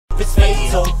it's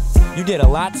fatal. You did a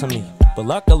lot to me, but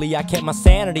luckily I kept my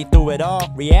sanity through it all.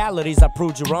 Realities, I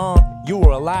proved you wrong. You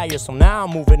were a liar, so now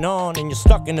I'm moving on. And you're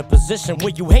stuck in a position where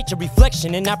you hate your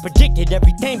reflection. And I predicted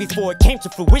everything before it came to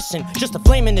fruition. Just a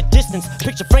flame in the distance,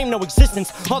 picture frame, no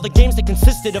existence. All the games that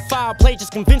consisted of foul play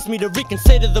just convinced me to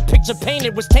reconsider. The picture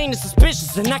painted was tainted,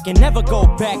 suspicious. And I can never go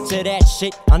back to that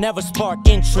shit. I'll never spark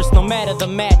interest, no matter the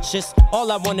matches.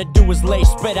 All I wanna do is lay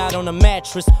spread out on a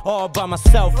mattress, all by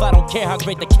myself. I don't care how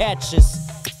great the catch is.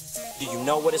 Do you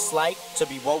know what it's like to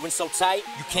be woven so tight?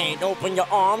 You can't open your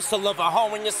arms to love a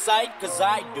hoe in your sight. Cause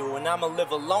I do, and I'ma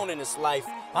live alone in this life.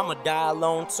 I'ma die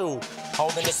alone too,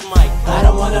 holding this mic. I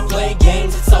don't wanna play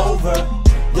games, it's over.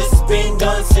 This has been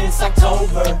done since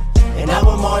October, and now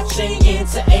we're marching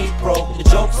into April. The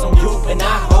joke's on you, and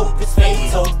I hope it's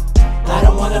fatal. I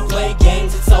don't wanna play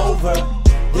games, it's over.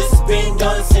 This has been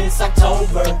done since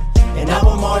October, and now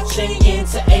we're marching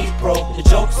into April. The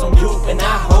joke's on you, and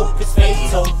I hope it's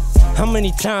fatal. How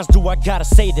many times do I gotta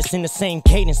say this in the same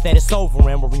cadence that it's over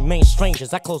and we'll remain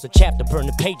strangers? I close the chapter, burn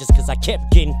the pages cause I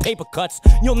kept getting paper cuts.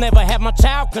 You'll never have my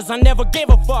child cause I never gave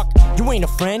a fuck. You ain't a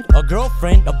friend, a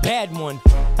girlfriend, a bad one.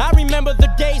 I remember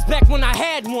the days back when I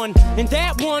had one, and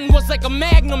that one was like a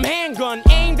magnum handgun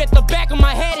aimed at the back of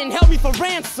my head and held me for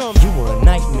ransom. You were a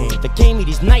nightmare that gave me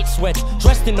these night sweats,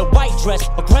 dressed in a white dress,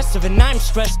 aggressive and I'm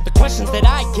stressed. The questions that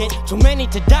I get, too many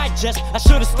to digest. I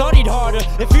should've studied harder,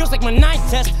 it feels like my ninth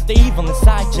test. The evil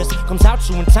inside just comes out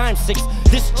you in time 6.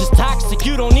 This is just toxic,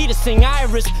 you don't need to sing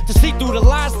iris to see through the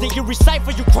lies that you recite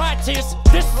for your cry tears.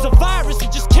 This is a virus,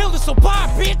 it just killed us, so bye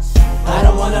bitch. I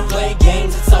don't wanna play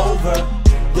games, it's over.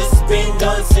 This has been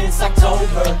done since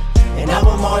October, and now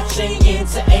we're marching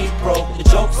into April. The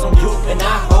joke's on you, and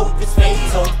I hope it's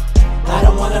fatal. I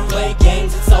don't wanna play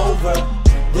games, it's over.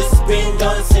 This has been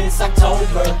done since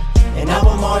October, and now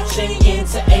we're marching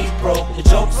into April. The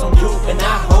joke's on you, and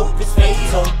I hope it's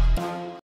fatal.